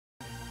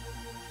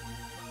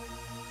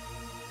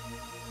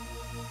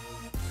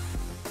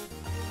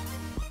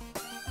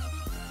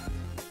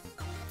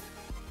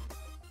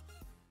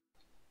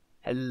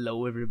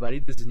Hello everybody,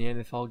 this is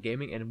Neanderthal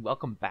Gaming and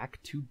welcome back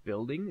to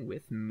Building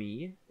with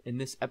me. In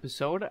this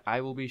episode,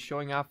 I will be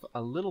showing off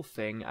a little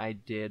thing I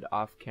did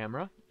off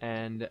camera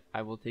and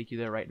I will take you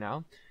there right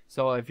now.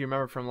 So if you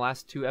remember from the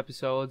last two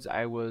episodes,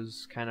 I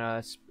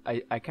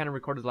kind of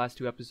recorded the last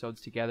two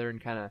episodes together and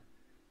kind of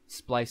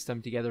spliced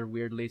them together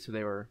weirdly, so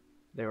they were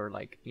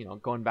like, you know,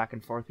 going back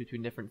and forth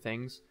between different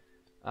things.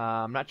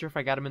 I'm not sure if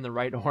I got them in the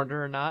right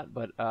order or not,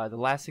 but the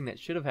last thing that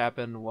should have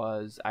happened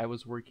was I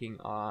was working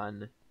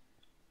on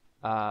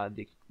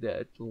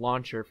the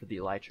launcher for the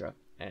Elytra,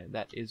 and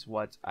that is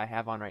what I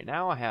have on right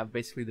now. I have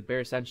basically the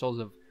bare essentials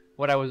of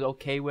what I was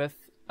okay with.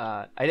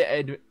 I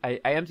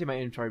emptied my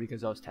inventory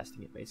because I was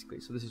testing it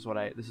basically. So this is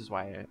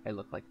why I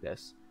look like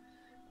this.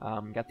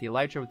 Got the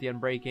Elytra with the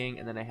unbreaking,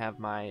 and then I have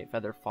my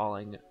feather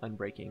falling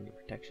unbreaking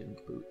protection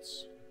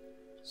boots.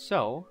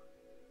 So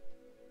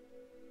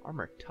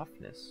armor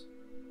toughness.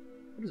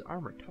 What does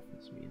armor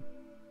toughness mean?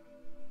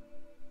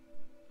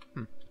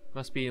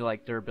 Must be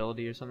like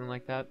durability or something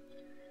like that.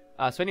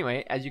 So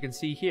anyway, as you can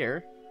see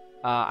here,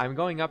 I'm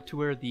going up to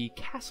where the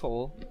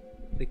castle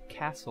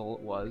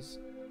was.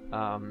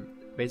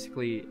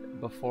 Basically,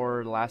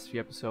 before the last few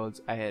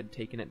episodes, I had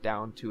taken it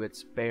down to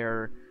its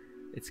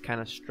kind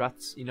of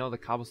struts, you know, the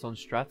cobblestone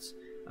struts.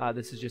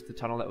 This is just the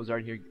tunnel that was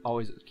already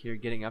always here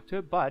getting up to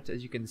it. But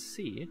as you can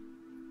see,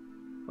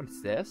 what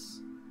is this?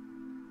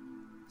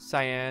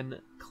 Cyan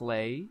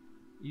clay,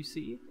 you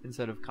see,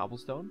 instead of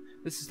cobblestone.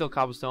 This is still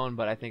cobblestone,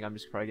 but I think I'm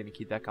just probably going to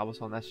keep that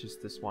cobblestone. That's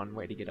just this one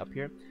way to get up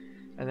here.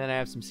 And then I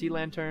have some sea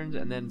lanterns,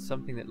 and then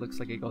something that looks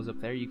like it goes up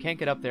there. You can't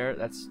get up there,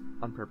 that's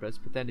on purpose,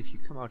 but then if you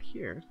come out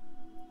here,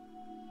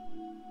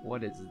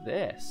 what is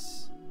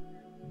this?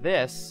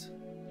 This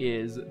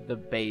is the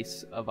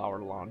base of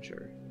our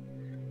launcher.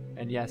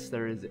 And yes,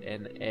 there is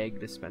an egg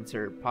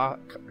dispenser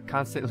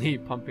constantly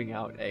pumping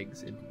out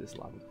eggs into this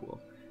lava pool.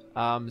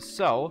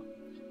 So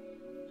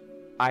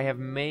I have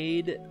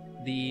made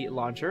the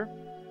launcher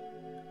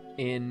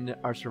in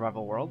our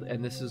survival world,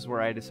 and this is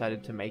where I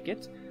decided to make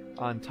it,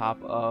 on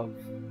top of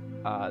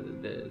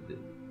the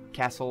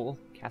castle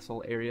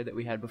area that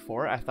we had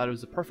before. I thought it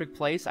was the perfect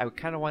place. I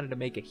kind of wanted to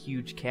make a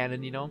huge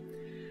cannon, you know,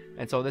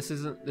 and so this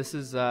is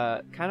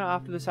kind of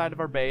off to the side of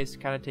our base.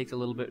 Kind of takes a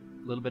little bit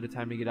of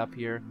time to get up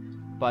here,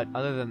 but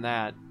other than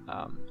that,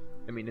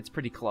 I mean, it's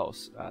pretty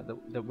close.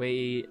 The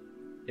way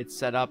it's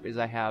set up is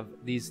I have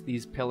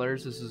these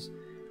pillars. This is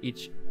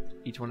each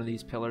one of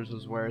these pillars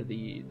was where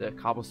the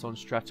cobblestone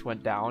struts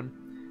went down.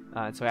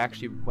 And so I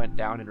actually went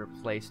down and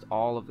replaced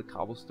all of the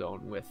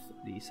cobblestone with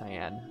the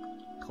cyan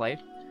clay.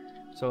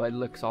 So it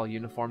looks all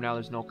uniform now.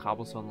 There's no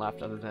cobblestone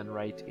left other than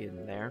right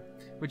in there,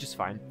 which is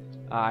fine.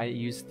 I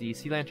used the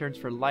sea lanterns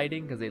for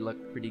lighting because they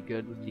look pretty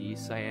good with the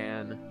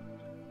cyan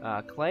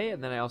clay.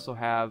 And then I also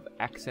have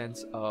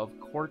accents of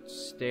quartz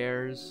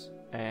stairs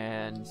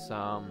and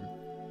some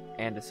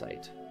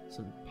andesite,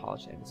 some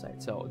polished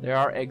andesite. So there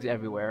are eggs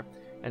everywhere.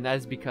 And that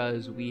is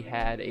because we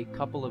had a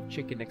couple of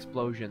chicken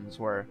explosions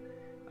where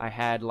I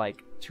had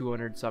like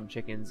 200 some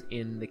chickens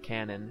in the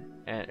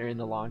cannon, or in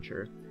the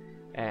launcher,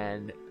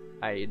 and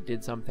I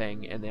did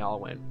something and they all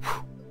went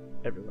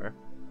everywhere.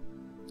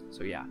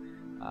 So yeah,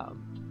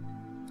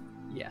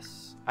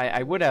 yes,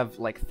 I would have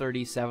like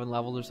 37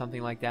 levels or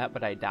something like that,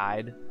 but I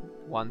died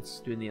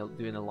once doing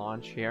the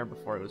launch here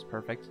before it was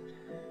perfect.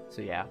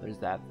 So yeah, there's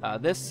that.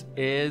 This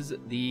is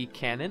the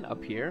cannon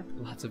up here.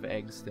 Lots of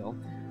eggs still.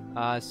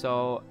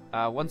 So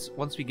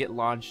once we get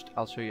launched,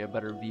 I'll show you a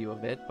better view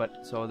of it.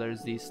 But so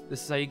there's these.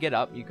 This is how you get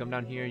up. You come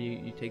down here.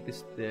 You take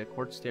the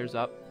quartz stairs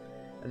up,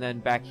 and then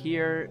back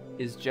here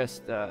is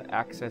just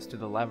access to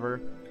the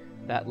lever.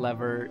 That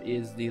lever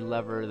is the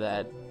lever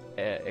that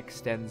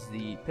extends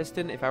the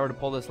piston. If I were to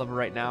pull this lever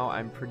right now,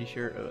 I'm pretty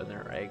sure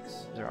there are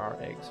eggs. There are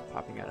eggs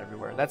popping out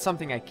everywhere. That's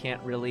something I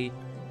can't really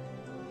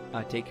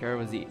take care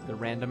of, is the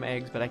random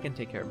eggs, but I can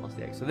take care of most of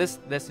the eggs. So this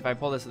if I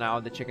pull this now,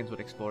 the chickens would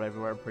explode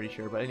everywhere, I'm pretty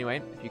sure. But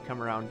anyway, if you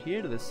come around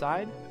here to the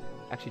side,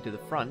 actually to the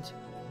front,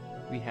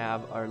 we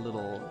have our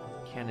little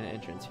cannon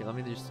entrance here. Let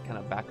me just kind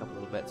of back up a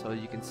little bit so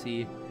you can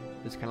see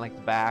this kind of like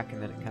the back,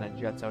 and then it kind of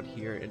juts out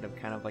here into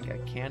kind of like a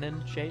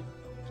cannon shape.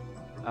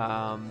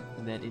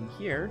 And then in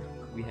here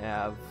we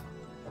have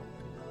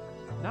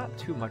not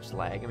too much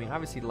lag. I mean,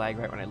 obviously lag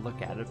right when I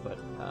look at it, but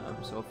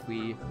so if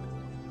we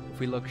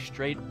look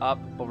straight up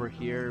over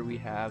here, we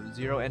have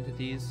 0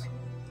 entities,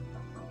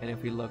 and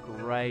if we look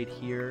right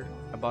here,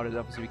 about as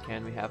up as we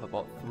can, we have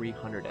about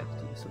 300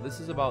 entities. So this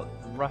is about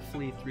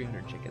roughly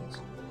 300 chickens.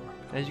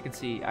 And as you can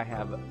see, I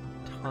have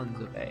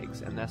tons of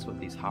eggs, and that's what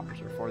these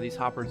hoppers are for. These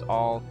hoppers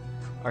all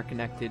are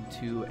connected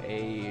to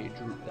a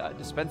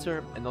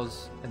dispenser, and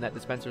that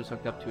dispenser is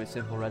hooked up to a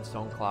simple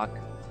redstone clock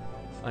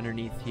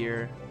underneath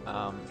here,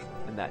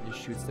 and that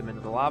just shoots them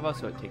into the lava,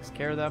 so it takes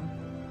care of them.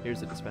 Here's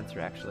the dispenser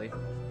actually.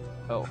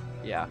 Oh,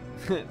 yeah,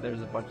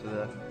 there's a bunch of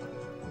the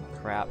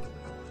crap.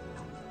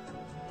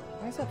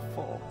 Why is that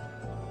full?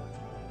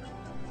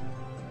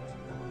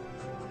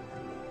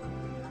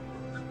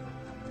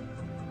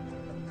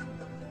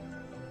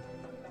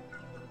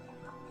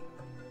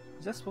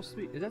 Is that supposed to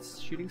be, is that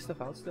shooting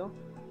stuff out still?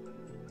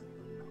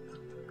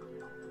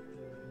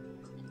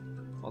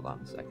 Hold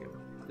on a second.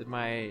 Did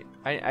my...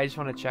 I just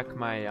want to check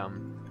my...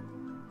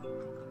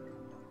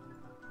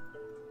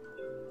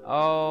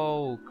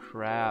 Oh,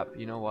 crap.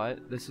 You know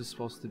what? This is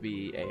supposed to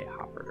be a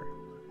hopper.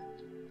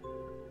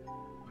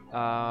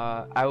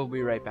 I will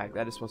be right back.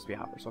 That is supposed to be a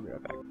hopper, so I'll be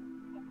right back.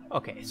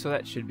 Okay, so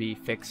that should be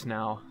fixed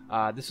now.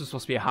 This was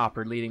supposed to be a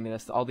hopper leading to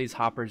this. All these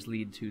hoppers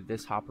lead to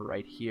this hopper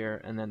right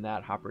here, and then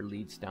that hopper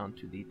leads down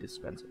to the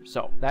dispenser.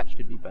 So that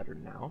should be better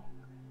now.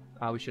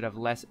 We should have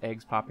less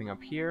eggs popping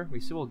up here. We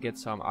still will get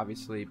some,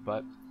 obviously,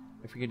 but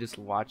if we can just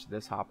watch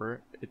this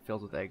hopper, it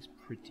fills with eggs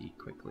pretty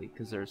quickly,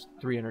 because there's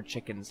 300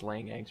 chickens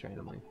laying eggs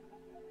randomly.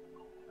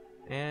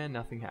 And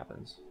nothing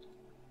happens.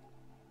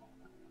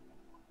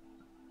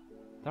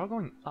 They're all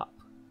going up.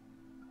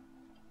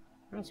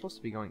 They're not supposed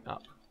to be going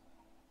up.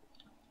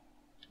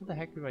 How the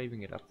heck do I even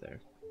get up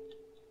there?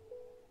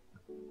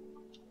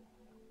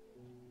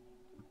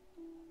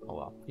 Oh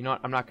well. You know what?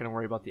 I'm not going to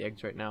worry about the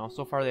eggs right now.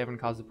 So far they haven't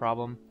caused a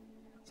problem.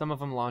 Some of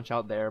them launch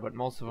out there, but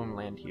most of them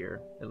land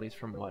here, at least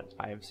from what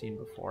I have seen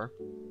before.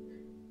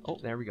 Oh,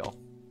 there we go.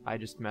 I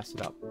just messed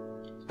it up.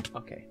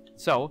 Okay,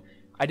 so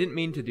I didn't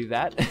mean to do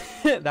that.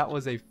 That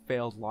was a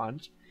failed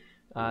launch.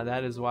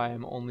 That is why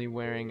I'm only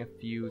wearing a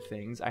few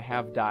things. I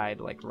have died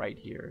like right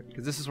here,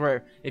 because this is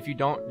where, if you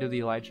don't do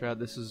the elytra,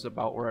 this is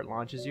about where it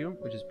launches you,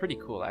 which is pretty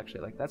cool actually.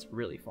 Like, that's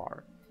really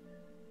far.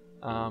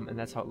 And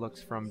that's how it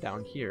looks from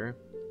down here.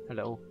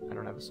 Hello, I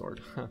don't have a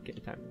sword. Okay,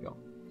 time to go.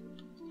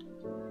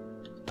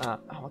 Oh,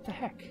 what the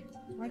heck?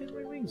 Why didn't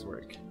my wings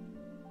work?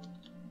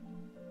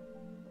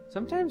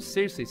 Sometimes,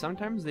 seriously,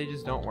 sometimes they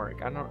just don't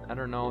work. I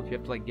don't know if you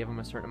have to like give them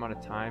a certain amount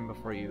of time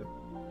before you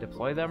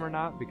deploy them or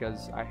not,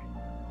 because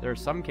there are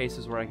some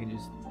cases where I can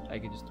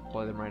just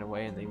deploy them right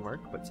away and they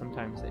work, but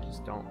sometimes they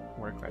just don't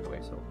work right away.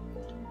 So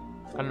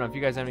I don't know if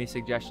you guys have any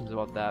suggestions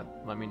about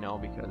that. Let me know,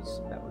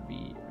 because that would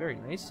be very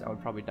nice. I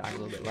would probably die a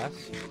little bit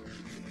less.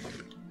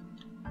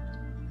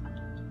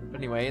 But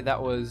anyway, that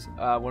was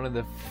one of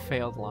the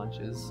failed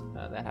launches.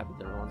 That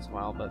happens every once in a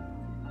while, but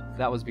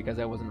that was because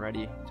I wasn't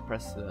ready to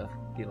press the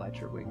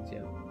elytra wings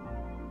yet.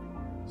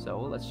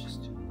 So let's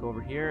just go over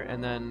here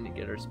and then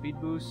get our speed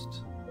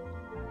boost.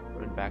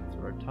 Run back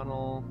through our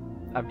tunnel.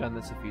 I've done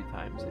this a few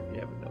times if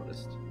you haven't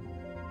noticed.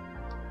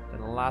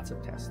 Done lots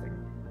of testing.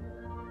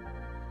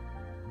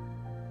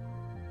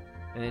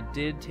 And it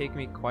did take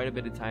me quite a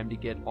bit of time to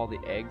get all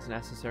the eggs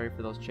necessary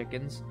for those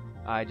chickens.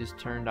 I just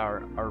turned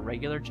our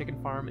regular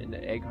chicken farm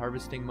into egg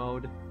harvesting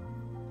mode.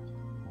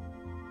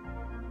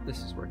 This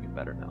is working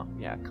better now.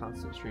 Yeah,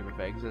 constant stream of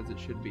eggs as it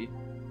should be.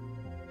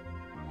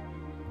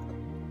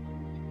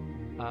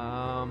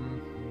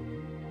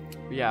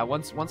 Yeah,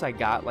 once I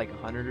got like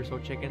 100 or so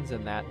chickens,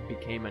 and that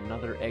became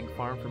another egg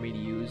farm for me to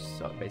use,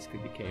 so it basically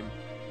became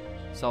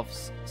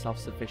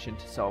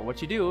self-sufficient. So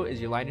what you do is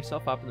you line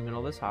yourself up in the middle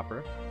of this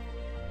hopper,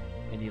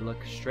 and you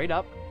look straight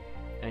up,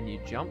 and you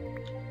jump,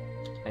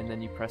 and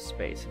then you press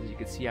space. As you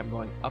can see, I'm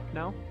going up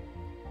now.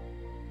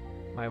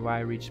 My Y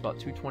reached about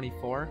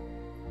 224,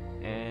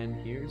 and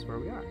here's where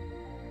we are.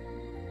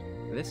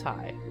 This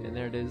high, and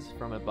there it is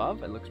from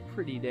above. It looks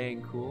pretty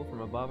dang cool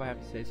from above, I have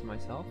to say so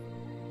myself.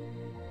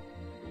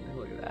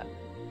 Look at that.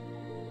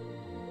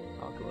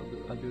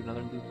 I'll do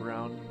another loop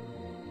around.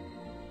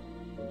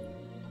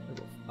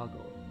 I'll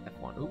go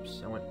F1.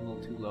 Oops, I went a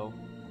little too low.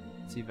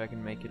 Let's see if I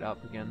can make it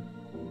up again.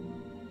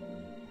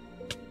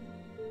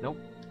 Nope.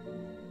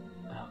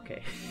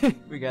 Okay.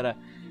 we gotta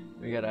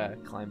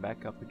climb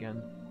back up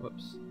again.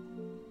 Whoops.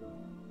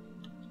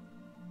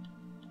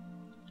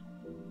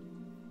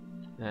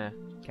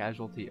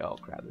 Casualty. Oh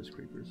crap, there's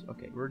creepers.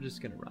 Okay, we're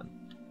just gonna run.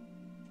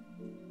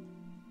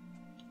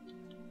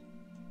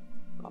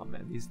 Oh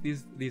man,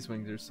 these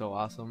wings are so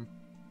awesome.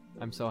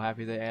 I'm so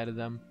happy they added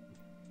them.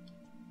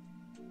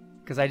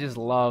 Cause I just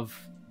love,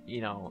 you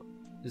know,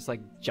 just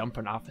like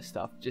jumping off of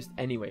stuff. Just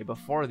anyway,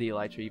 before the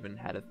elytra even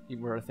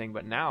were a thing,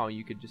 but now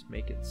you could just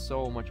make it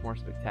so much more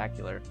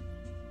spectacular.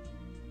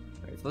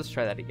 Alright, so let's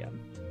try that again.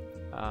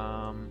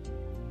 I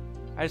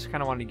just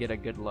kind of wanted to get a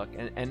good look,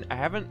 and I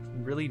haven't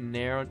really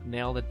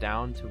nailed it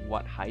down to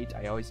what height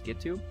I always get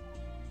to,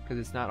 because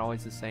it's not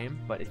always the same.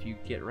 But if you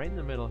get right in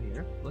the middle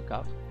here, look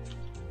up.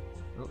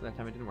 Oh, that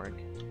time it didn't work.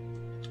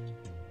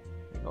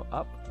 Go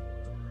up.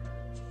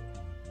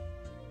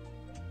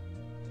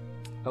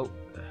 Oh,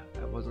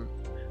 that wasn't.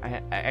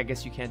 I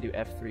guess you can't do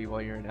F3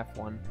 while you're in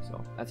F1,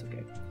 so that's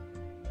okay.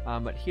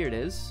 But here it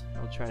is.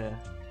 I'll try to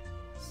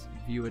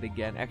view it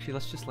again. Actually,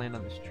 let's just land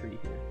on this tree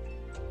here.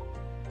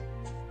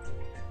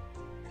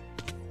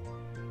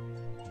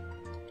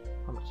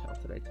 How much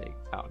health did I take?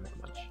 Oh,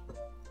 not much.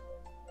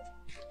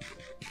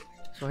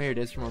 So here it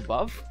is from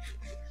above.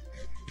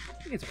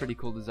 I think it's a pretty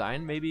cool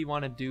design. Maybe you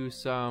want to do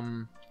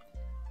some,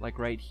 like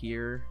right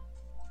here,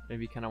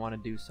 maybe kind of want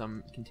to do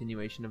some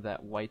continuation of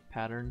that white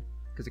pattern,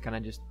 because it kind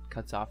of just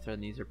cuts off there,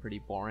 and these are pretty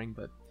boring.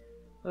 But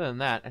other than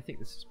that, I think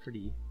this is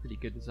pretty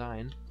good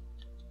design.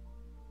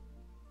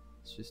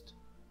 Let's just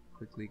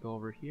quickly go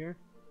over here.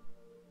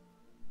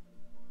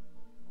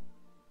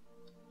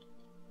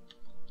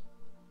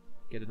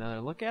 get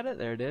another look at it.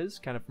 There it is,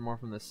 kind of more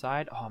from the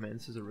side. Oh man,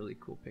 this is a really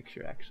cool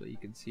picture actually. You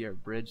can see our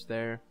bridge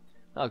there.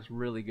 That looks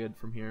really good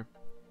from here.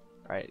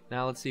 Alright,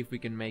 now let's see if we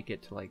can make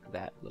it to like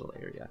that little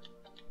area.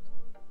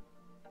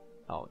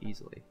 Oh,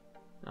 easily.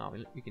 Oh,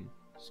 we can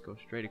just go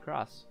straight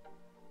across.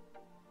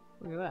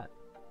 Look at that.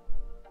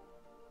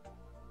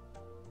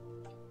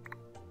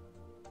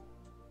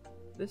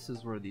 This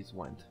is where these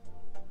went.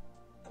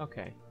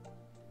 Okay.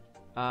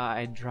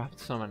 I dropped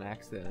some on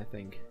accident, I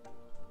think.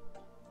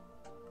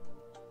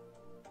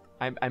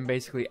 I'm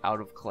basically out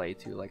of clay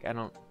too. Like I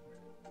don't.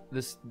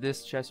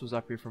 This chest was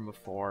up here from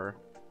before.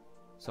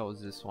 So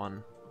was this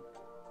one.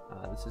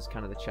 This is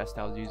kind of the chest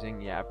I was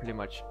using. Yeah, pretty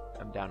much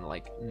I'm down to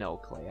like no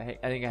clay.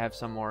 I think I have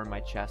some more in my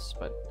chest,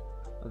 but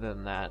other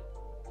than that,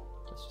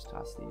 let's just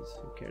toss these.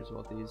 Who cares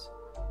about these?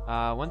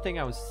 One thing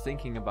I was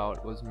thinking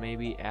about was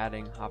maybe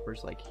adding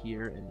hoppers like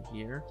here and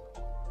here.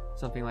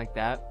 Something like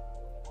that.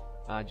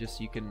 Just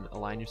so you can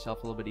align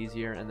yourself a little bit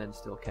easier and then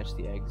still catch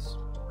the eggs.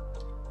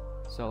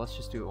 So let's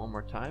just do it one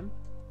more time.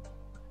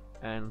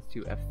 And let's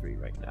do F3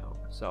 right now.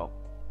 So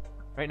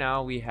right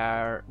now we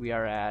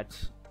are at,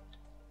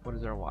 what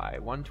is our Y?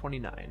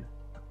 129.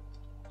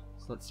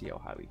 So let's see how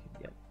high we can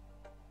get.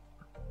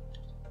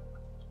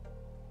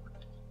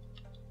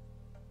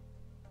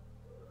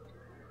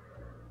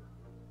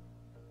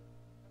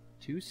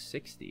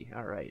 $260.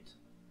 Alright.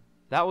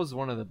 That was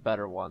one of the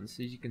better ones.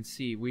 As you can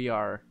see, we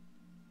are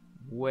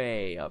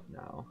way up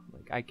now.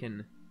 Like I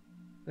can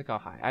look how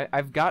high.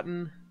 I've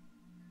gotten,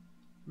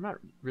 I'm not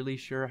really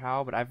sure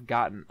how, but I've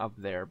gotten up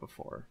there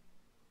before.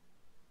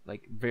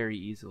 Like very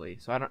easily.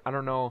 So I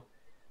don't know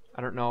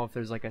if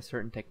there's like a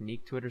certain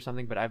technique to it or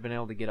something, but I've been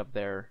able to get up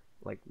there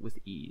like with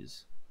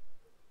ease.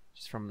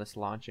 Just from this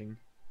launching.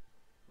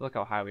 Look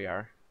how high we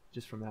are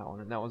just from that one,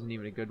 and that wasn't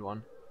even a good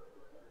one.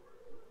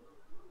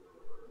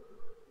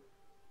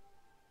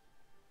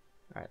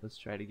 Alright, let's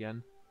try it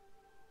again.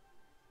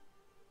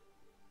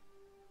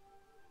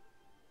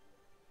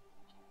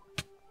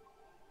 A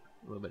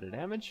little bit of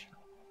damage.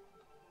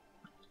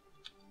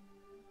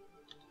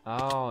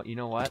 Oh, you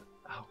know what?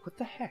 Oh, what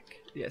the heck?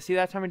 Yeah, see,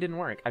 that time it didn't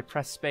work. I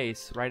pressed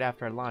space right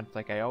after I launched,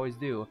 like I always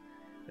do,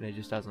 and it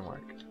just doesn't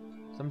work.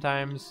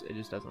 Sometimes it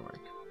just doesn't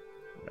work.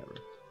 Whatever.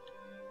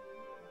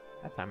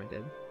 That time it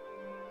did.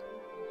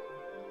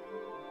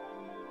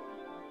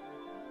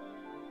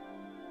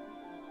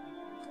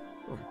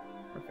 Boom.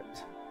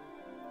 Perfect.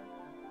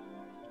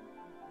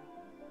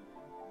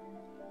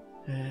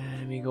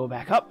 Let me go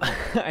back up.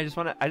 I just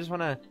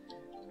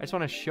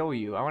wanna show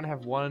you. I wanna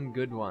have one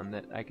good one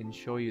that I can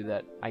show you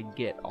that I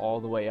get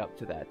all the way up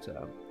to that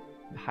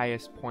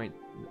highest point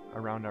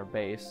around our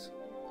base.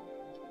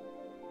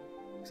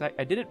 Cause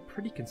I did it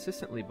pretty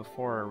consistently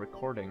before our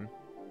recording.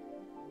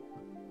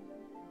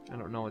 I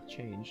don't know what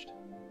changed.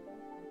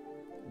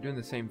 I'm doing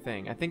the same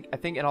thing. I think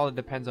it all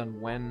depends on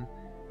when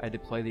I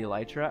deploy the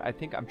Elytra. I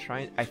think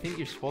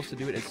you're supposed to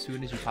do it as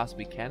soon as you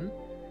possibly can,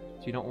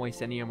 so you don't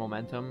waste any of your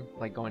momentum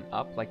like going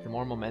up. Like the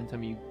more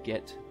momentum you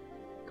get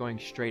going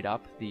straight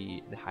up,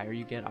 the higher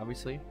you get,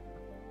 obviously.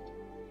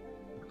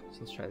 So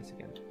let's try this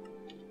again.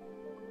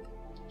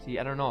 See,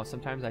 I don't know.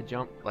 Sometimes I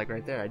jump like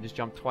right there. I just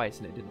jumped twice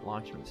and it didn't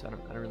launch me, so I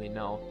don't really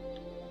know.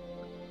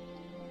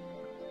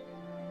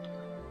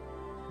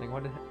 Like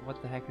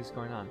what the heck is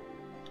going on?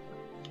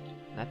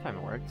 That time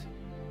it worked.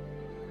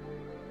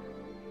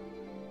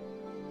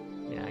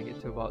 Yeah, I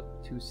get to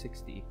about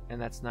 260,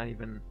 and that's not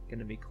even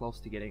gonna be close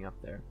to getting up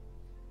there.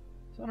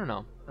 So I don't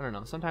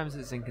know. Sometimes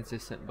it's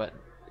inconsistent, but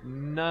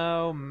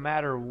no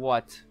matter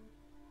what,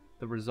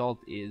 the result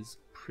is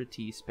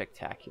pretty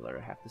spectacular,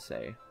 I have to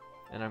say.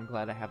 And I'm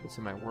glad I have this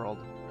in my world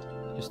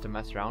just to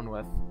mess around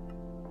with.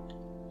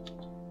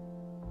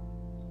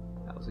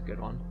 That was a good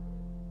one.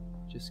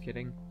 Just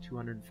kidding.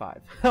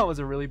 205. That was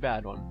a really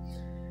bad one.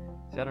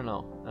 See, I don't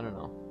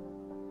know.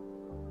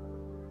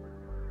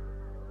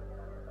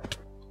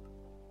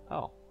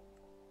 Oh.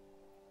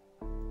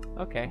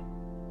 Okay.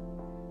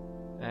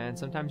 And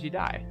sometimes you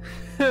die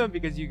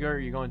because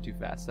you're going too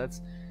fast.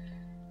 That's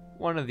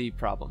one of the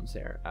problems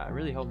there. I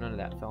really hope none of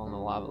that fell in the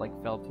lava,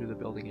 like fell through the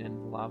building and into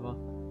the lava.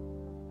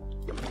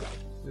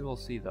 We will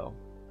see though.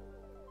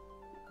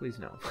 Please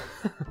no.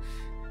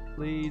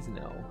 Please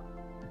no.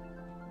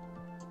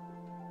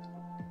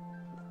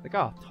 Look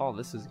how tall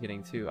this is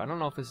getting too. I don't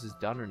know if this is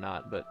done or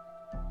not, but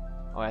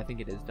oh, I think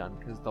it is done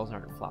because those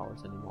aren't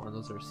flowers anymore.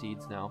 Those are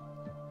seeds now.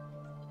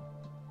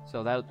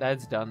 So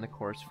that's done, the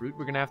coarse fruit.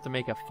 We're gonna have to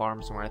make a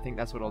farm somewhere. I think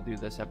that's what I'll do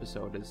this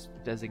episode, is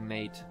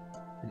designate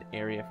an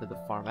area for the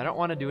farm. I don't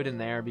want to do it in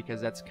there because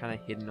that's kind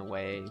of hidden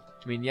away.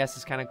 I mean, yes,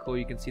 it's kind of cool.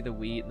 You can see the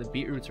wheat. The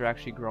beetroots are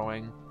actually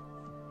growing.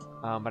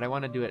 But I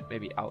want to do it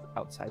maybe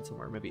outside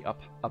somewhere, maybe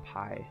up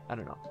high. I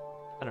don't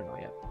know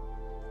yet.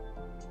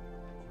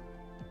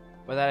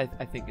 But that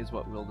I think is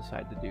what we'll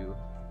decide to do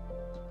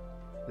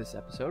this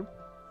episode.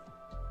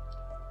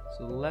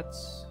 So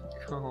let's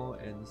go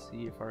and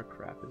see if our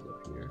crap is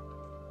up here.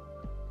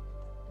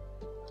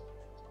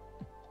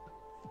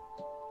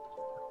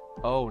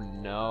 Oh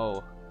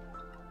no.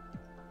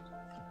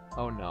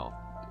 Oh no.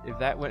 if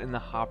that went in the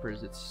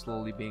hoppers, it's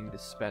slowly being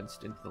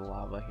dispensed into the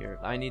lava here.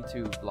 I need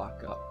to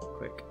block up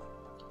quick.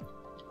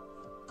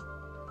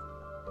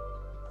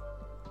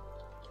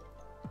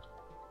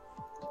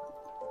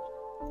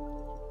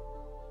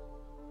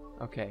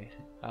 Okay,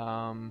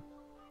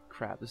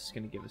 crap, this is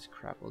gonna give us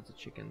crap loads of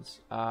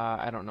chickens.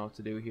 I don't know what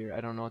to do here.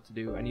 I don't know what to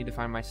do. I need to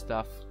find my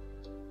stuff.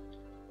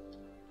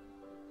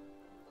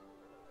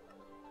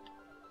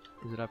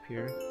 Is it up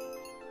here?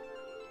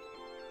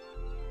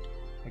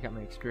 I got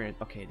my experience.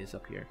 Okay, it is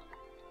up here.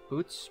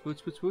 Boots,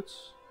 boots, boots,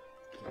 boots.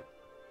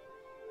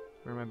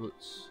 Where are my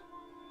boots?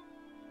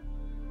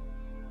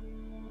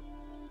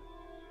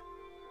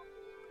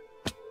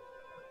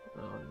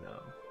 Oh no.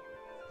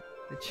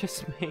 It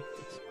just made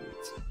these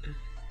boots.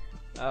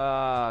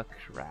 Ah,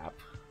 crap.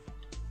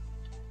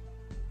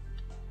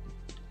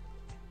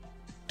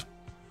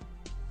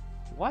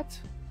 What?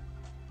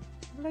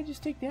 Where did I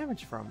just take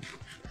damage from?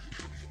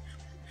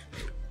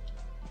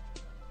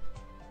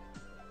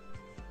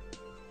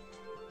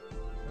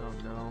 Oh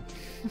no.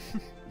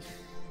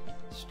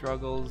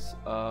 Struggles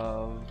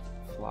of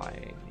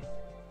flying.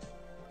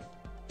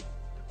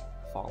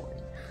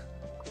 Falling.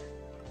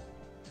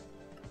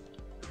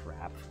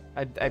 Crap.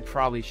 I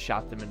probably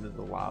shot them into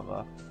the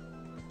lava.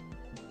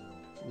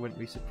 Wouldn't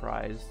be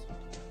surprised.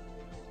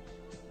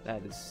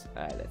 That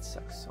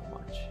sucks so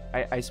much.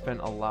 I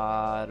spent a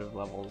lot of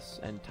levels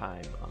and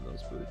time on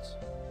those boots.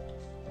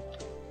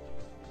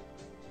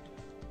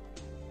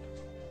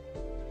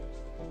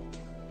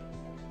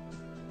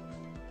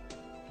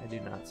 I do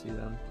not see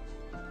them.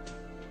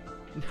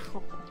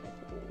 No.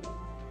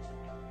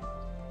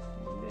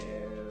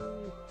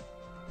 No.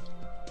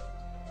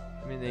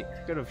 I mean, they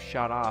could have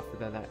shot off, but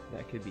then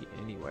that could be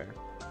anywhere.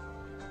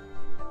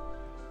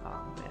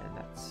 Oh man,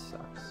 that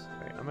sucks.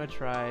 Alright, I'm gonna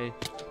try.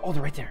 Oh,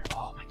 they're right there.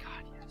 Oh my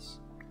god, yes.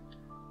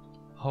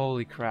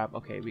 Holy crap.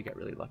 Okay, we got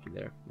really lucky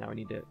there. Now we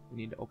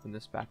need to open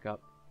this back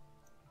up.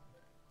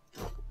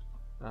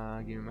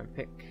 Give me my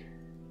pick.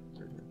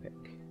 Where's my pick?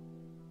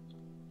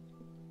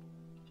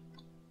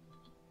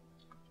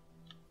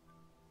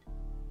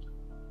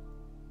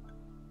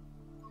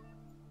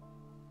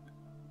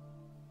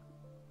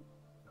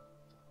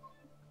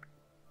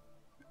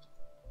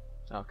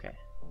 Okay.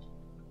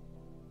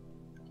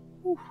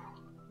 Whew.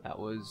 That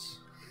was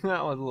a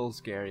little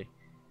scary.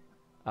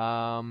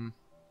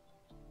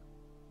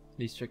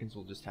 These chickens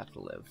will just have to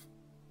live.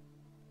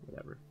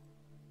 Whatever.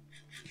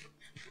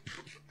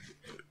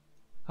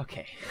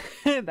 Okay.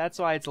 That's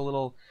why it's a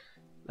little.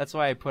 That's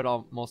why I put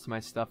most of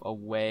my stuff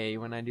away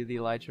when I do the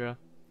elytra,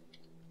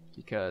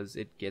 because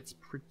it gets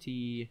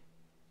pretty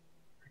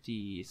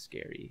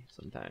scary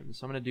sometimes.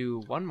 So I'm gonna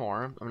do one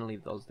more. I'm gonna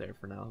leave those there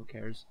for now. Who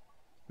cares?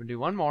 I'm gonna do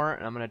one more,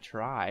 and I'm gonna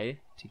try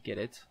to get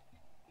it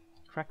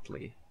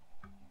correctly.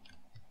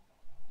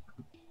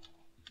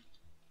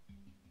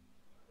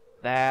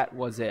 That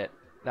was it.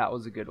 That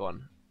was a good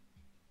one.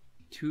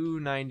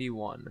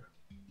 291.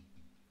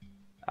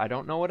 I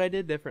don't know what I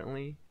did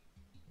differently,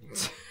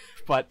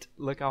 but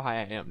look how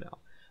high I am now.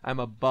 I'm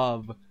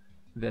above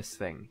this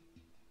thing.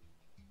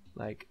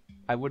 Like,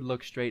 I would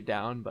look straight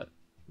down, but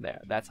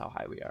there, that's how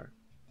high we are.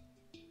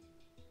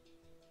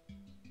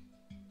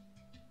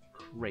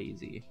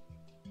 Crazy.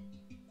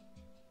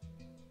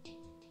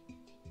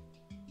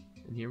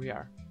 And here we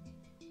are.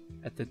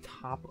 At the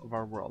top of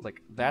our world.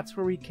 Like, that's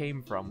where we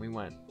came from. We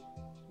went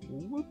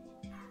whoop.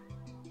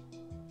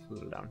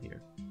 Flew down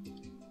here.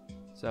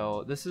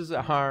 So this is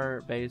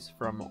our base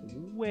from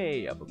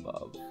way up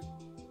above.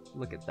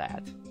 Look at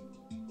that.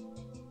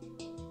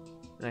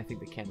 And I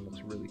think the cannon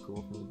looks really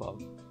cool from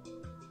above.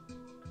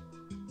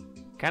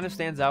 Kind of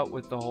stands out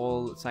with the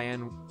whole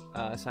cyan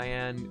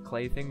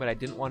clay thing, but I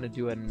didn't want to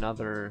do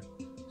another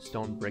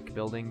stone brick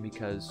building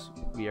because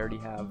we already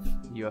have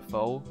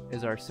UFO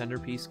as our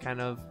centerpiece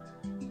kind of.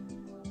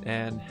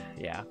 And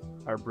yeah,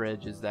 our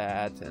bridge is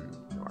that, and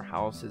our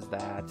house is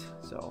that.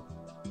 So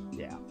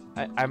yeah,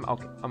 I'm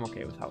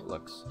okay with how it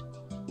looks.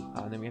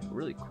 And then we have a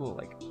really cool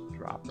like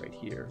drop right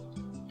here.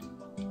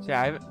 So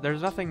yeah,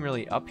 there's nothing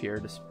really up here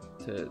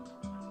to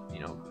you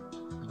know,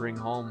 bring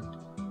home,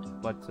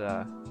 but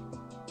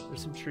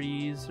there's some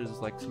trees. There's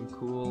like some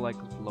cool like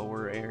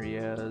lower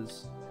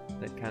areas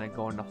that kind of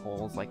go into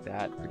holes like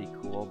that. Pretty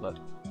cool. But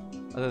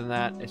other than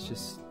that, it's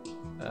just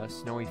a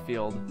snowy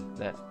field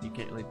that you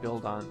can't really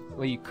build on.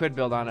 Well, you could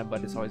build on it,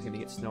 but it's always going to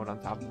get snowed on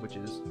top of, which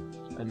is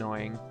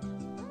annoying.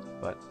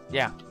 But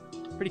yeah,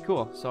 pretty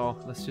cool. So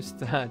let's just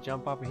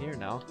jump off of here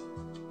now,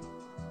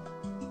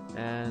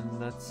 and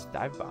let's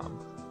dive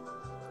bomb.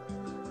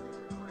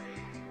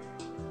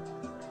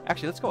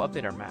 Actually, let's go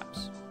update our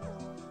maps.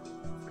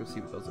 Let's go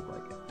see what those look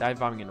like. Dive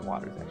bombing into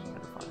water is actually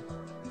kind of fun.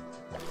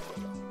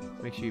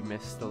 Make sure you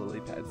miss the lily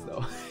pads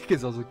though,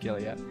 because those will kill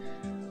you.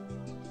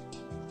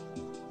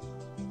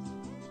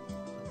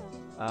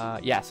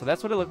 Yeah, so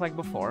that's what it looked like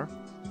before.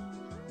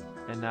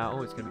 And now,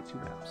 oh, it's going to be 2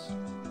 maps.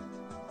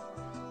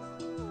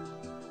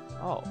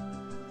 Oh.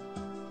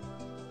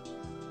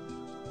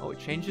 Oh, it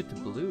changed it to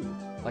blue.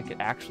 Like it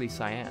actually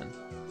cyan.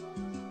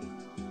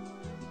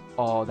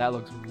 Oh, that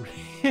looks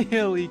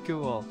really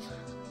cool.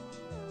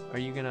 Are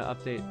you gonna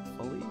update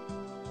fully?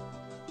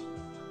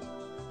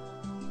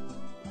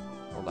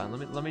 Hold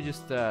on, let me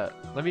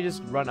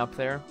just run up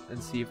there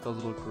and see if those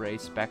little gray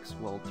specks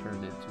will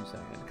turn into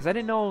cyan. Because I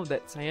didn't know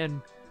that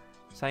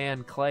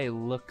cyan clay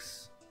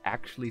looks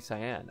actually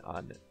cyan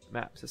on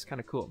maps. It's kind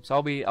of cool. So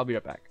I'll be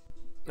right back.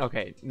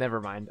 Okay,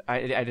 never mind. I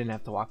didn't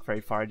have to walk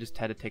very far. I just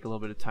had to take a little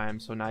bit of time.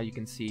 So now you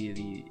can see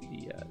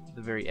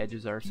the very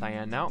edges are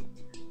cyan now.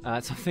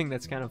 Something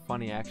that's kind of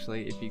funny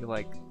actually. If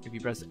you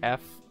press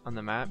F on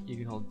the map, you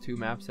can hold 2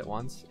 maps at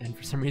once, and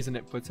for some reason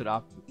it puts it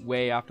off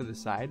way off to the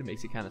side. It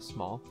makes it kind of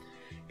small.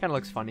 Kind of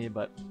looks funny,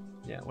 but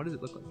yeah. What does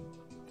it look like?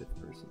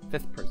 5th person.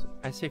 5th person.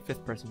 I say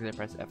 5th person because I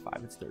press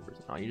F5. It's 3rd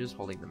person. Oh, you're just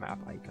holding the map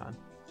icon.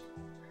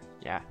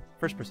 Yeah.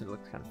 1st person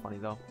looks kind of funny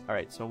though. All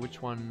right. So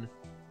which one?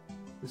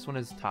 This one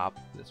is top.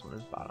 This one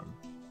is bottom.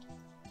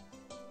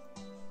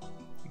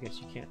 I guess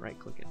you can't right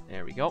click it.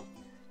 There we go.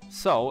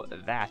 So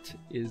that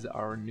is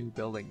our new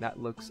building. That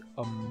looks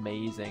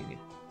amazing.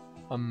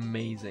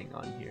 Amazing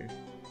on here.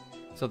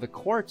 So the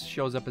quartz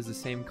shows up as the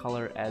same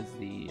color as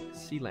the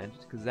sea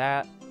lanterns, because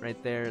that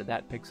right there,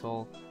 that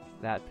pixel,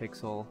 and that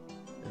pixel.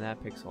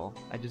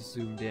 I just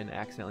zoomed in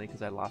accidentally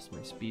because I lost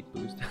my speed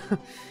boost.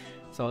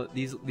 So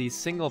these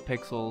single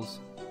pixels,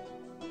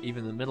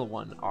 even the middle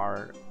one,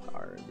 are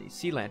the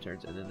sea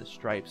lanterns, and then the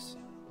stripes,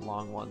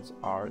 long ones,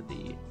 are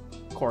the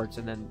quartz,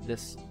 and then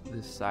this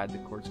side, the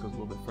quartz goes a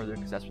little bit further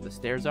because that's where the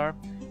stairs are.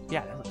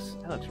 Yeah, that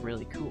looks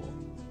really cool,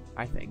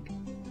 I think.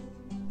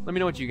 Let me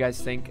know what you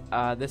guys think.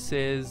 This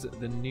is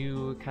the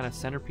new kind of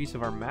centerpiece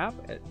of our map.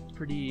 It's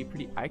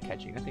pretty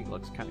eye-catching. I think it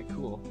looks kind of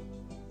cool.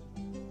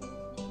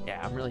 Yeah,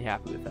 I'm really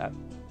happy with that.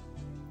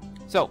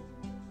 So,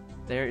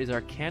 there is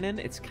our cannon.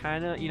 It's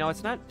kind of,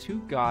 it's not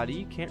too gaudy.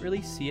 You can't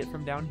really see it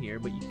from down here,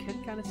 but you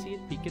can kind of see it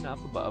peeking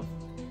up above.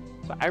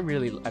 So I'm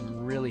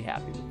really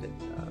happy with it.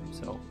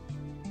 So,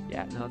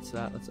 yeah, now let's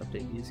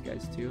update these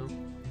guys too.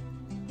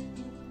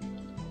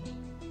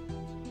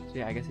 So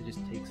yeah, I guess it just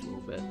takes a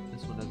little bit.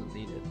 This one doesn't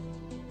need it.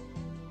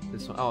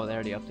 This one, oh, they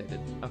already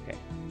updated. Okay.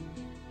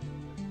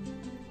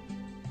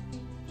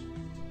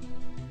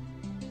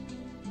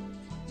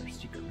 Our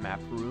secret map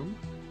room.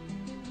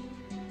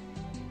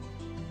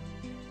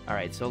 All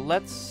right, so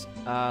let's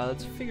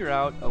figure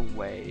out a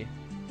way.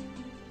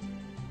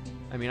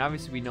 I mean,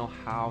 obviously we know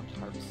how to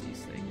harvest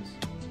these things.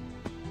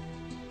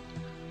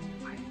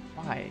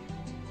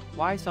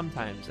 Why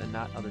sometimes and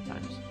not other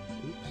times?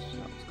 Oops,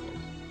 that was close.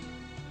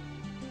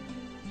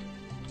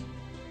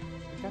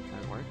 That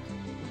time worked.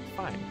 It's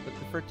fine, but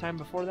the first time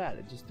before that,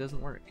 it just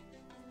doesn't work.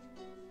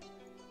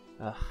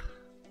 Ugh,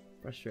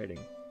 frustrating.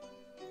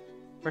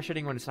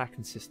 Frustrating when it's not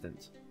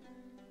consistent.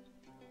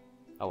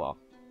 Oh well.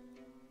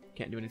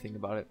 Can't do anything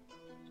about it.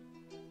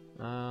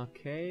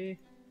 Okay.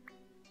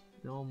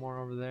 No more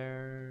over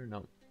there.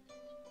 No.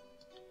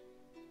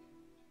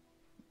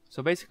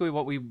 So basically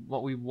what we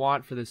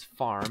want for this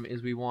farm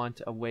is we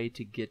want a way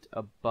to get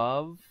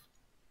above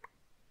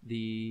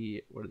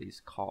the, what are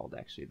these called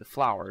actually? The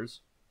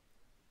flowers.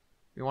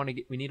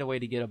 We need a way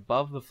to get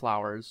above the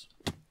flowers,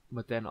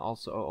 but then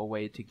also a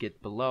way to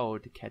get below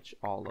to catch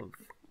all of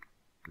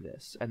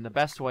this. And the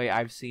best way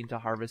I've seen to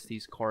harvest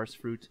these chorus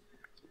fruit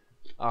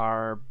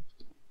are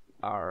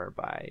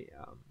by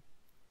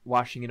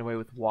washing it away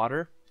with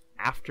water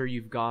after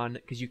you've gone,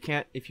 because you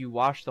can't, if you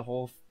wash the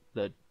whole,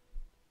 I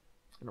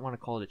don't want to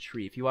call it a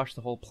tree, if you wash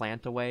the whole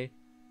plant away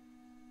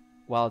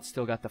while it's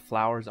still got the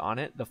flowers on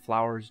it, the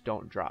flowers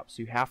don't drop.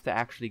 So you have to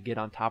actually get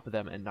on top of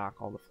them and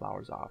knock all the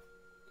flowers off.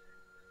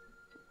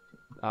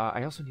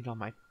 I also need all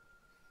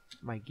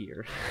my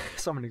gear,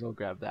 so I'm gonna go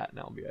grab that and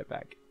I'll be right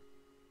back.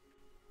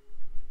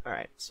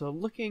 Alright, so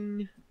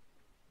looking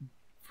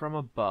from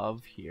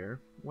above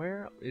here,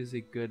 where is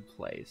a good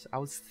place? I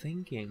was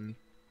thinking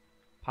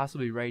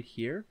possibly right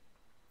here,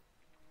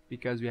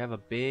 because we have a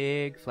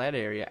big flat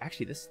area.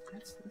 Actually, that's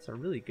a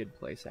really good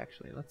place.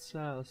 Actually, let's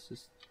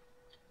just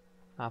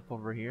hop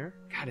over here.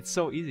 God, it's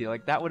so easy.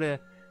 Like that would have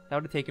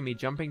taken me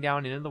jumping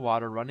down into the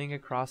water, running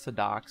across the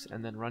docks,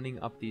 and then running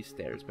up these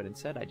stairs. But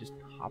instead, I just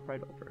hop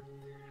right over.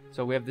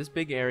 So we have this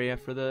big area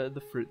for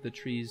the fruit, the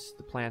trees,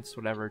 the plants,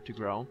 whatever, to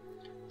grow.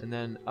 And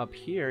then up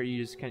here,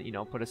 you just can,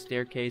 put a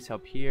staircase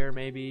up here,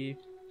 maybe.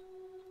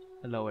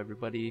 Hello,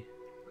 everybody.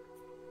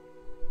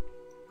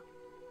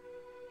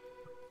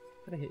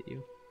 Did I hit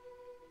you?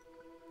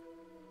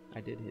 I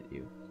did hit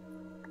you.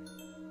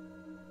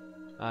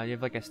 You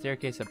have like a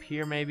staircase up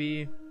here,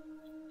 maybe.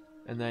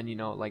 And then,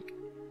 like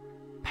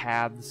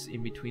paths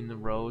in between the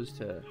rows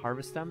to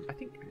harvest them. I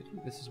think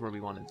this is where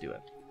we want to do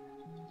it.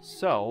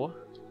 So,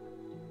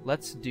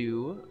 let's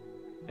do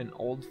an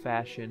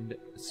old-fashioned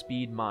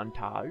speed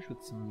montage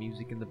with some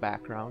music in the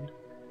background.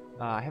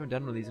 I haven't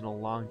done one of these in a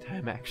long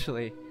time,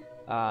 actually.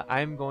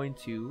 I'm going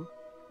to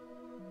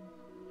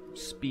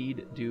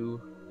speed do.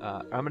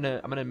 I'm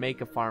gonna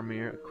make a farm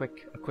here,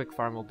 a quick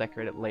farm. We'll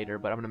decorate it later,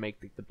 but I'm gonna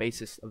make the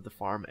basis of the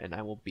farm, and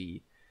I will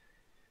be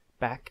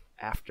back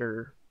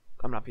after.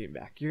 I'm not being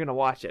back. You're gonna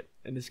watch it,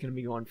 and it's gonna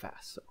be going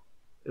fast, so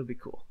it'll be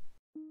cool.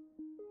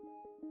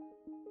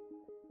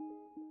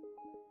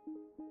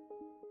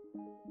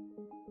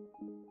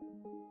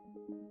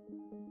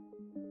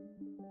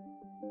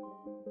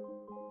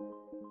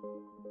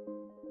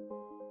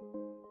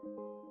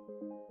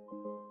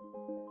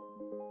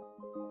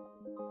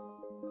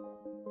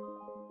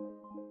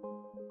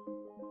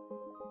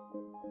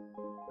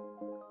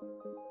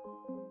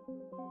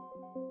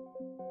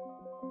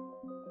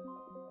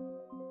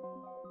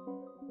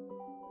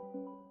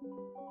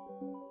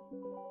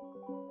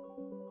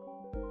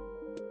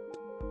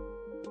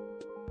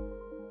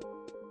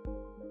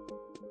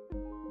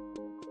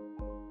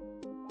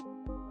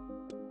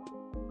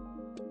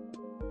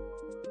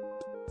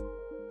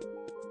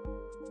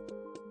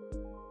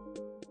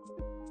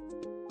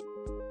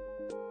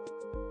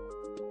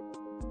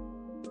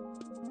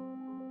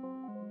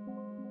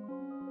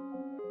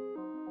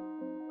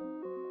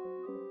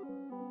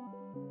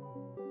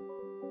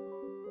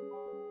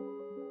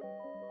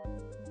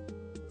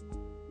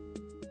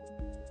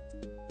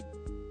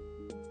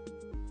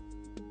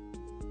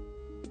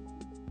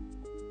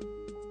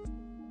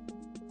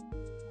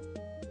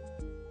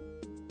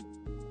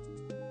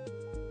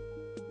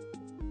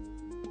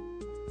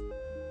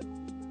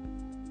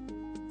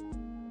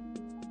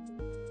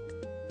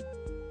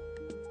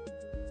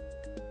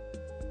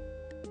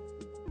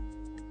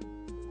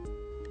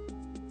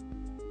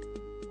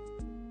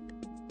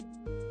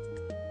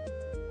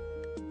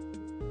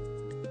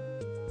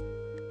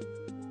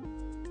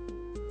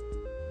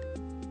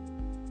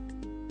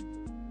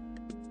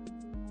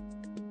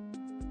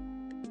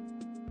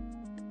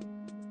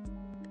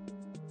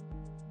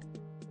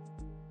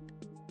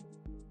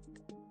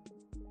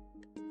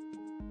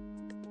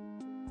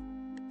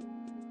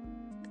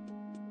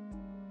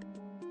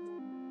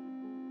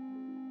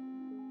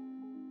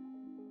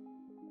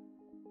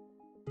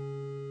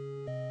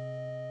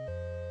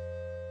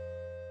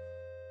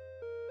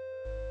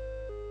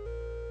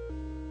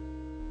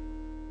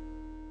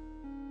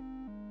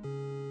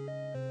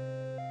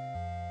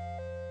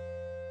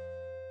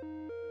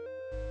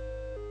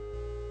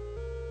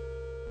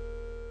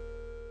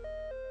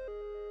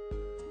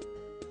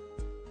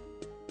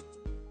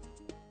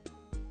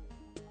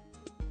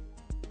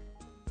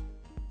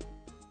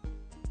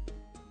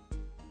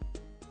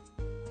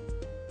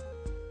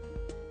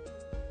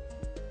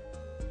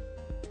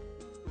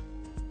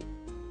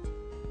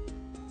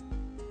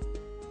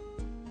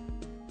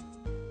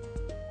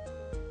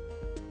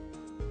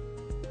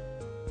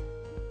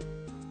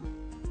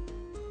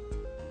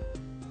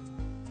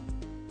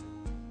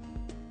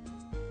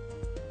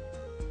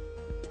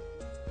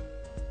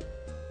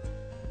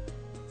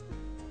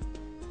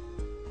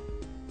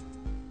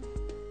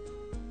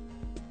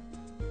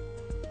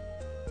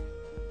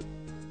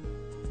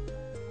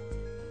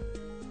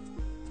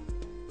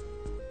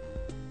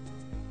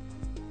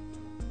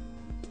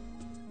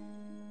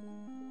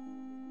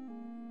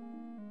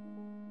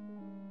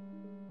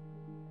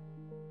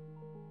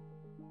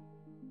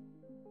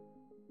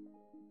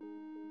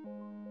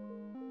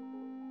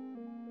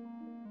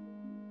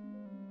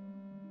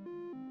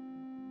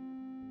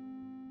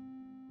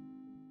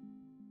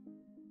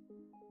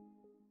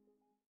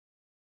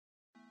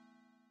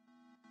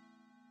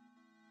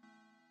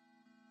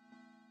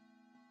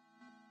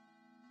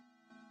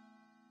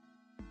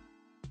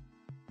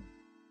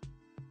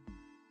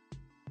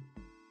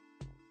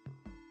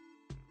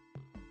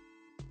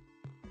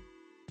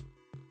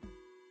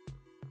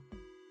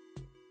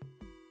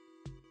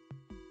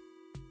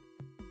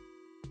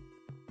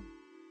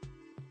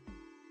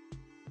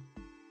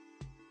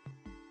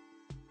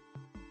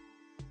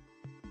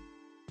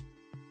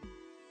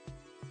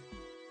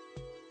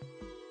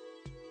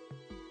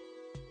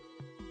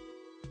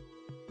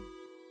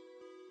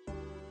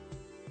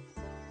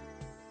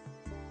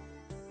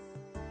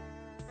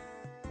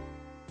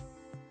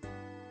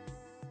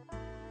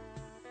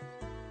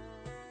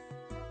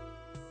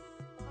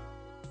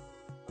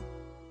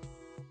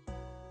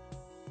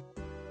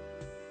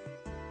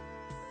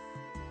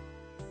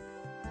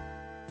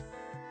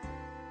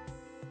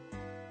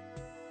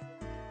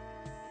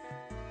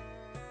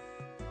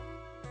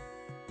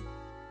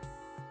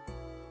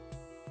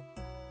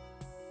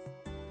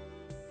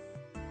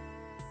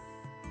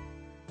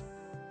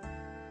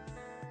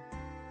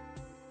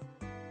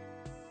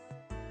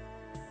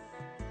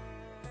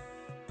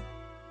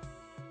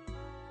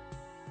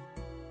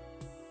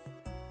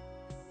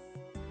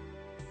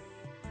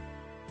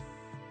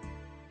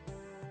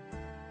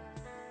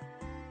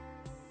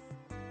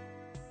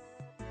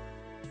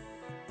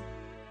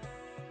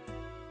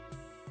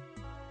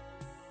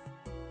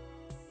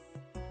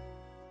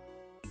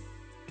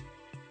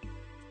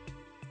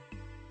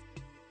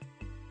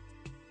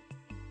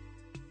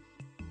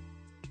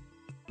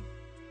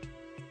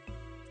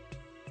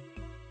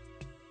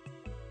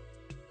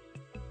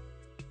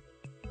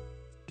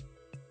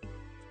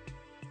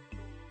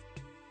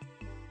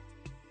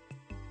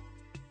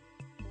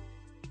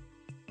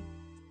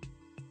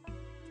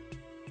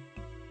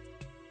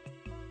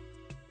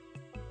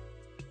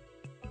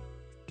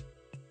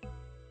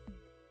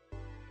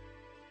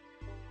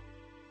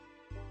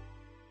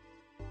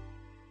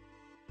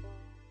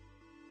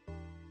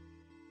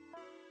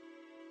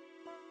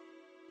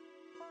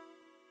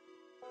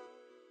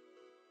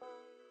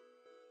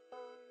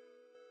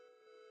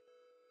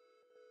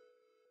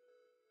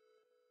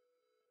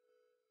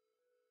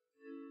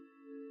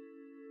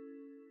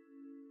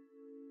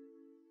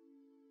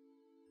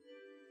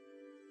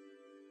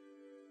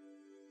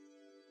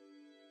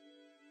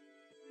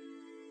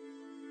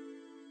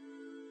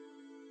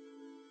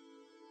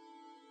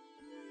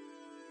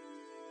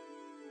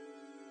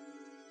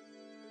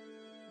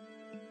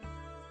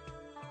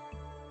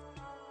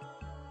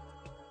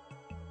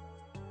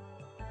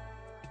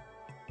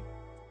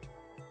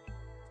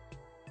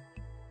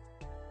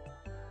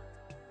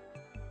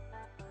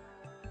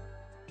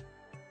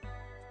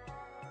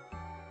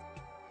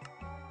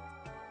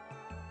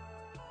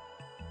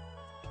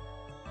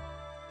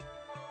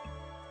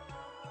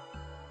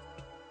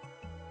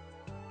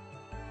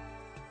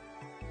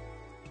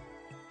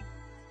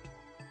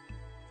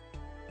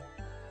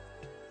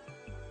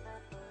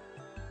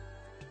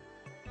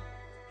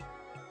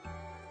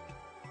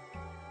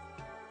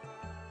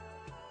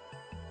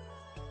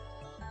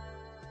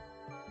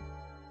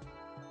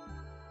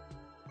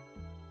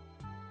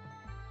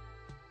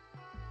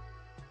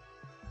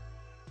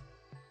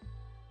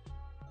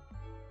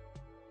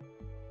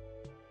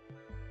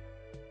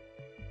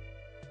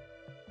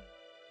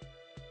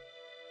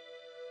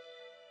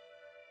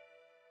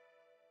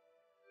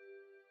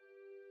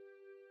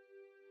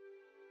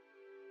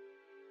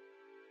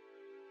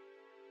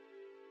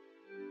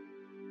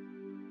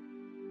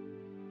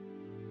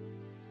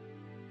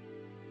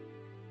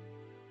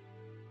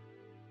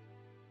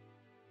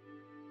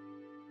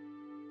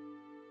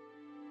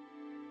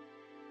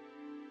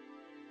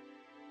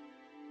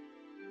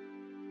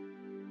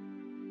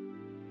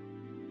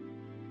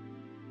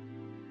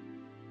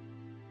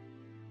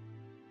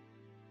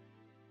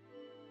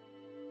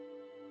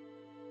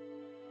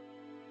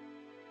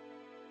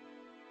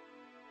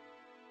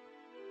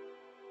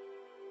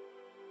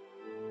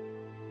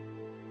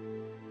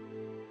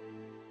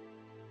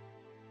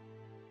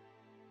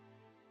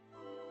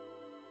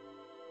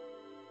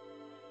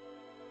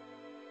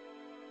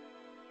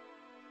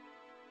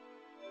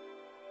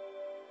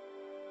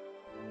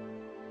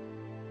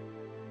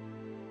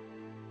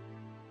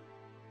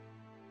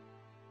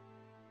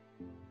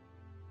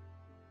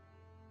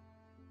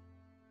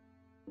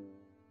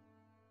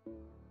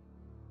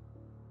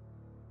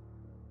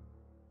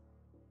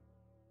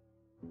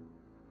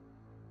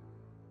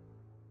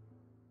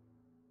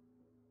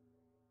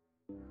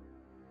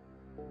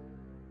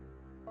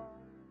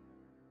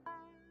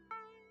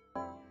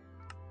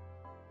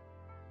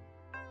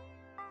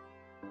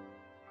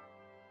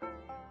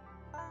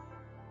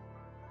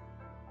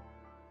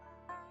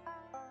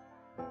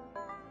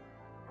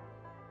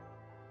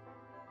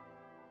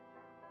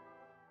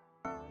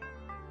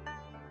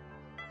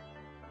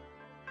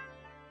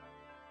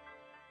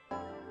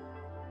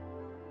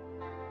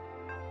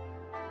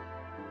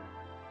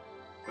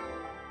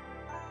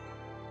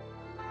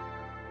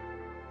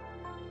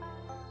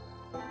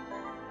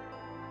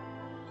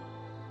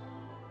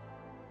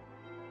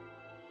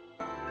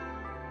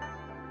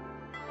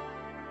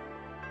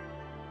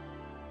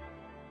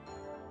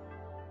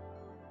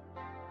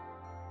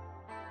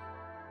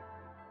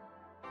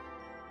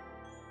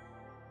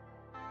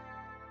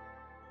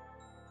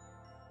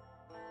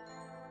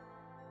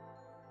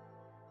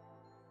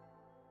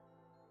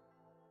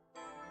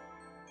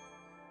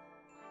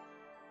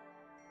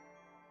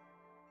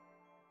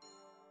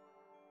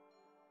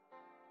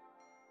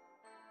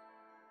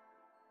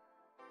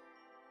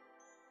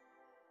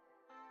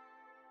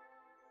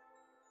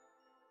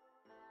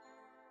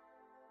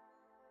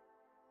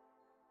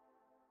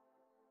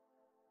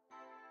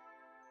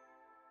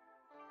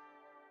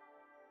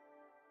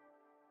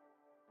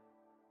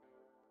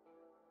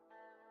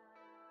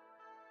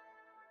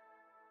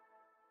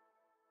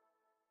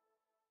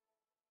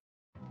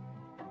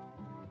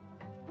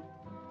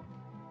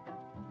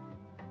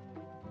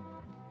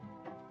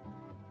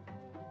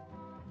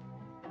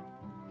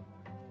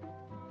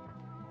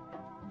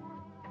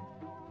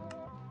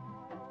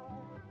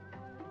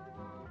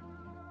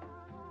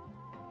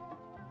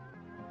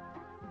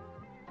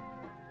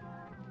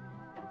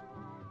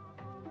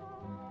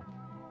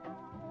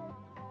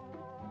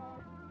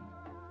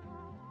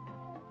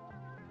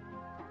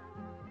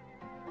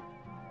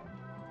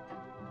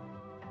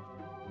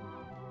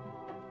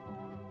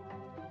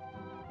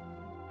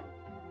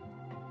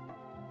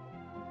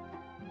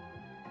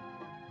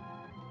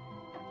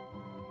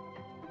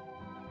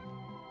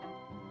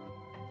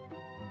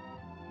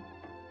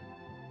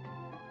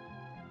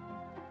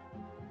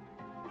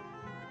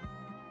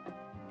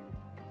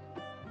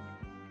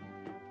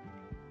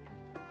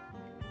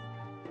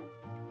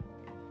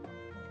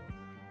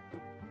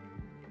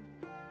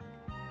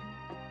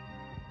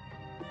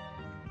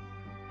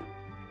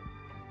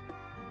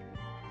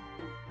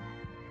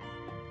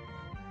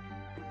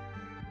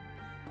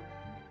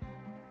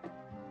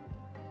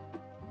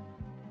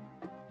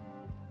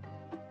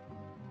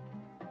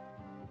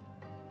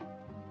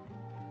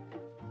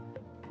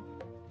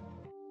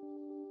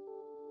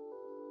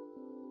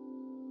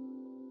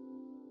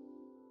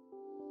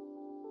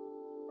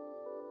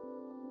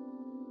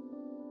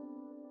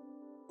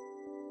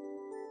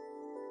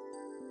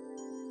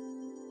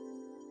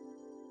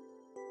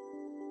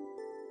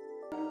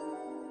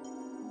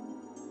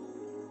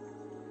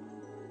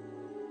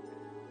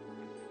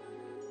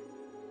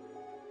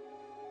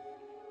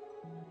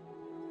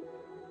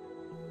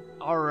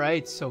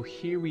 Alright, so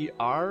here we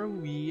are.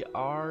 We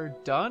are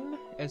done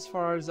as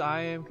far as I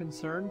am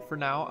concerned for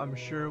now. I'm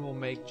sure we'll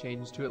make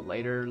changes to it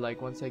later,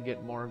 like once I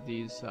get more of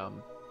these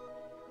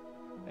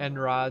end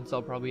rods.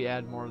 I'll probably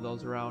add more of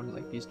those around,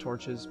 like these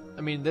torches.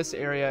 I mean, this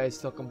area is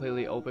still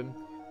completely open.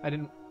 I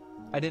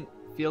didn't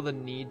feel the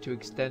need to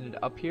extend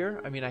it up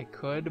here. I mean, I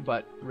could,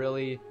 but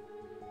really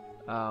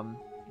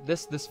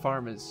this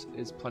farm is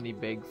plenty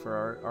big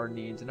for our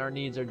needs, and our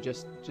needs are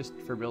just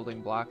for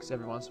building blocks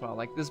every once in a while.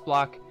 Like this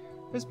block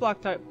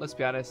type, let's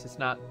be honest, it's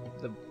not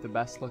the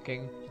best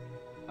looking.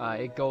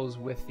 It goes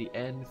with the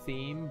end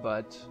theme,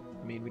 but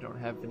I mean, we don't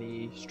have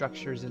any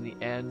structures in the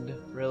end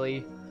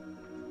really.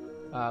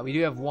 We do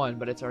have one,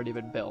 but it's already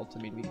been built.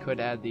 I mean, we could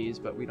add these,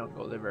 but we don't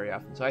go there very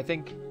often. So I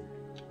think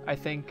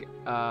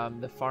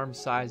the farm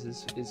size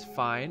is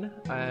fine.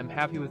 I'm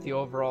happy with the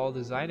overall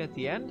design at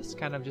the end. It's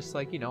kind of just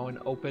like, you know, an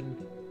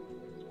open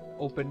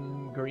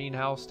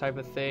greenhouse type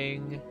of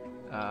thing.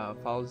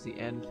 Follows the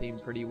end theme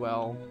pretty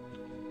well.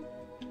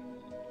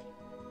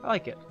 I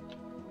like it.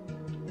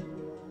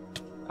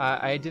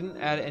 I didn't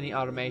add any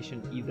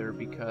automation either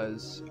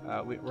because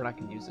we're not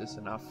gonna use this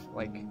enough.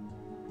 Like,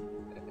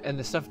 and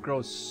the stuff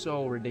grows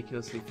so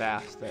ridiculously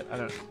fast that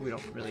we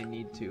don't really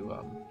need to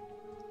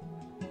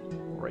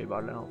worry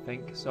about it, I don't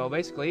think. So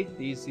basically,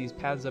 these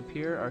paths up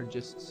here are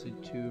just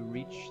to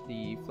reach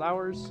the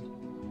flowers.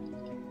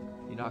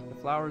 You knock the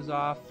flowers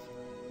off.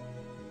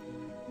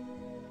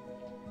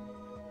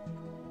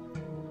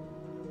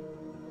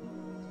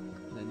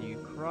 And then you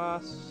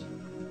cross.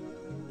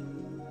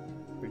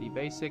 Pretty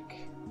basic.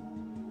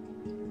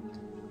 And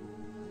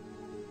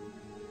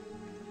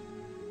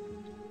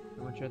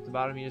once you're at the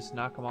bottom, you just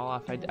knock them all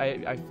off.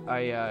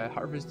 I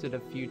harvested a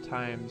few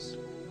times.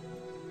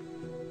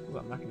 Ooh,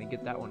 I'm not going to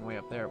get that one way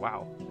up there.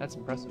 Wow, that's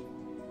impressive.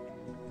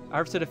 I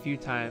harvested a few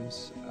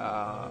times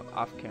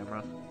off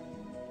camera.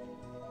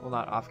 Well,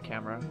 not off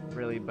camera,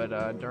 really,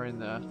 but during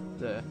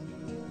the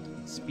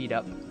speed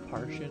up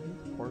portion.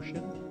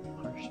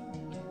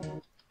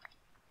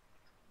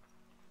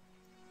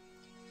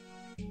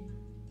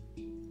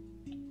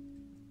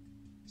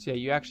 So yeah,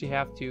 you actually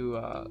have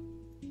to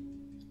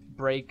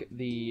break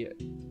the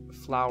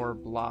flower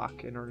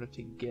block in order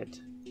to get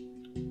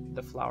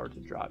the flower to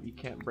drop. You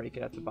can't break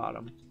it at the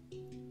bottom.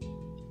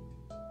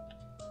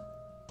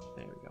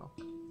 There we go.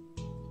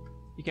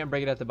 You can't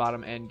break it at the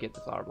bottom and get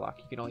the flower block.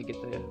 You can only get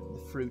the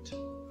fruit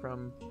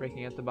from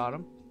breaking at the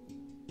bottom.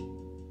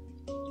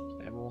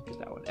 And we won't get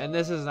that one. And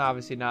this is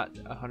obviously not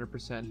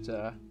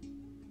 100%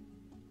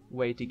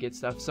 way to get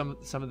stuff. Some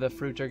of the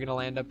fruit are gonna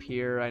land up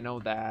here. I know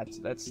that.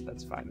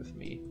 That's fine with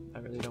me. I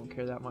really don't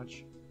care that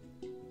much.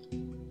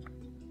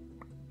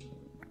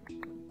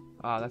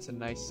 Ah, that's a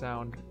nice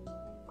sound.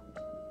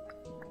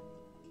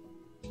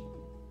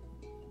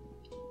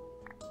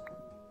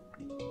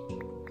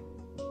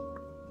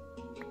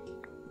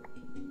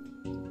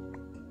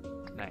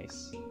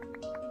 Nice.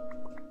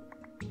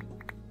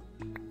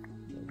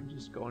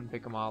 Just go and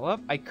pick them all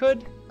up. I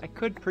could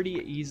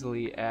pretty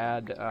easily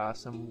add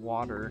some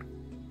water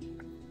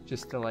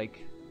just to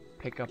like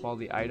pick up all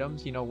the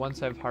items. You know,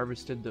 once I've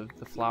harvested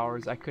the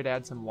flowers, I could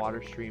add some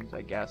water streams,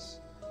 I guess.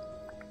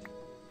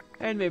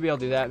 And maybe I'll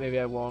do that, maybe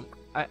I won't.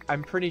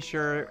 I'm pretty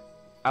sure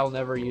I'll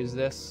never use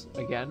this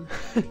again.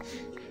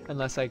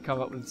 Unless I come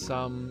up with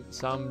some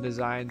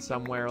design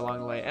somewhere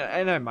along the way.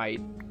 And I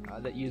might,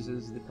 that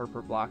uses the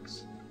purple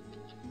blocks.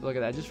 But look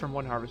at that, just from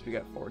one harvest we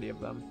got 40 of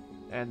them.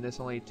 And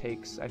this only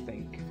takes, I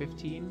think,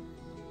 15?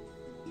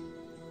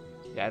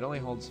 Yeah, it only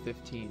holds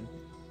 15.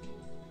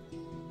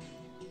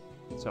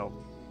 So,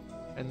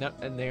 and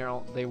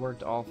they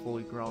weren't all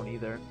fully grown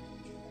either.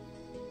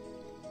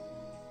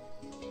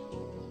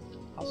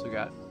 Also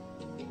got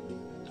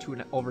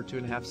over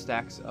 2.5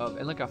 stacks of,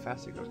 and look how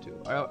fast they grow too.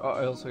 I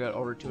also got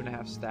over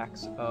 2.5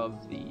 stacks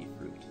of the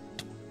fruit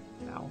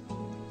now,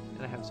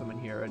 and I have some in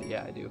here already.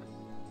 Yeah, I do.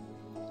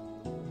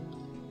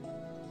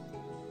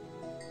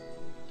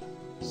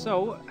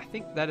 So I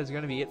think that is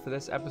going to be it for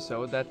this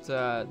episode. That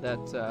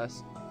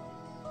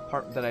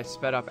part that I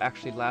sped up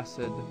actually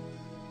lasted.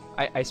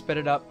 I sped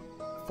it up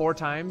 4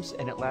 times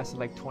and it lasted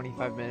like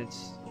 25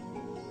 minutes.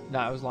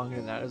 No, it was longer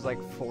than that. It was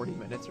like 40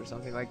 minutes or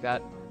something like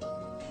that.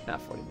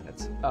 Not 40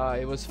 minutes.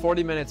 It was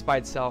 40 minutes by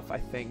itself, I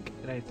think.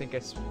 And I think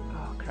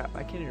oh crap,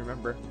 I can't even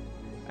remember.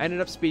 I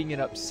ended up speeding it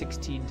up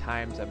 16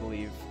 times, I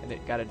believe, and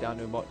it got it down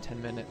to about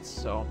 10 minutes.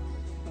 So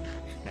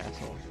yeah,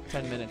 so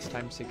 10 minutes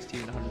times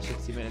 16,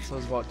 160 minutes. So it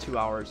was about 2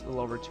 hours, a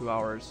little over 2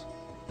 hours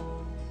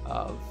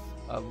of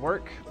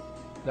work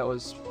that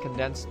was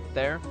condensed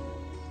there.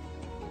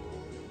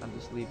 I'll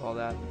just leave all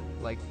that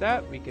like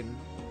that. We can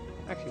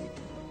actually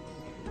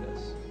do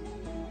this.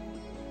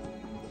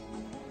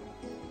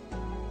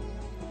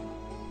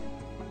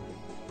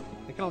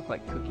 They kind of look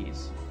like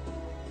cookies.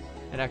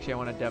 And actually I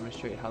want to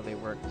demonstrate how they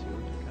work too,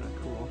 which is kind of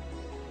cool.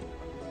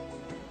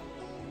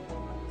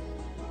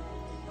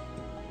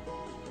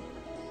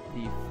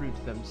 The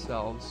fruit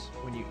themselves,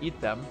 when you eat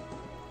them,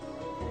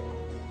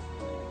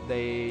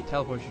 they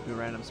teleport you to a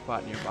random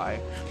spot nearby.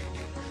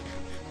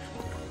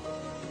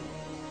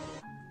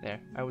 There,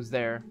 I was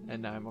there,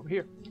 and now I'm over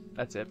here.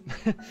 That's it.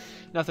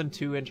 Nothing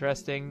too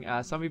interesting.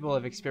 Some people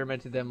have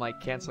experimented them like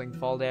canceling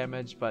fall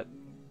damage, but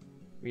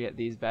we get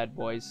these bad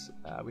boys.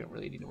 We don't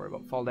really need to worry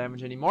about fall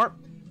damage anymore.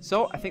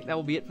 So I think that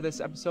will be it for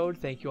this episode.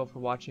 Thank you all for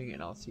watching,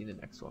 and I'll see you in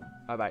the next one.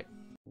 Bye bye.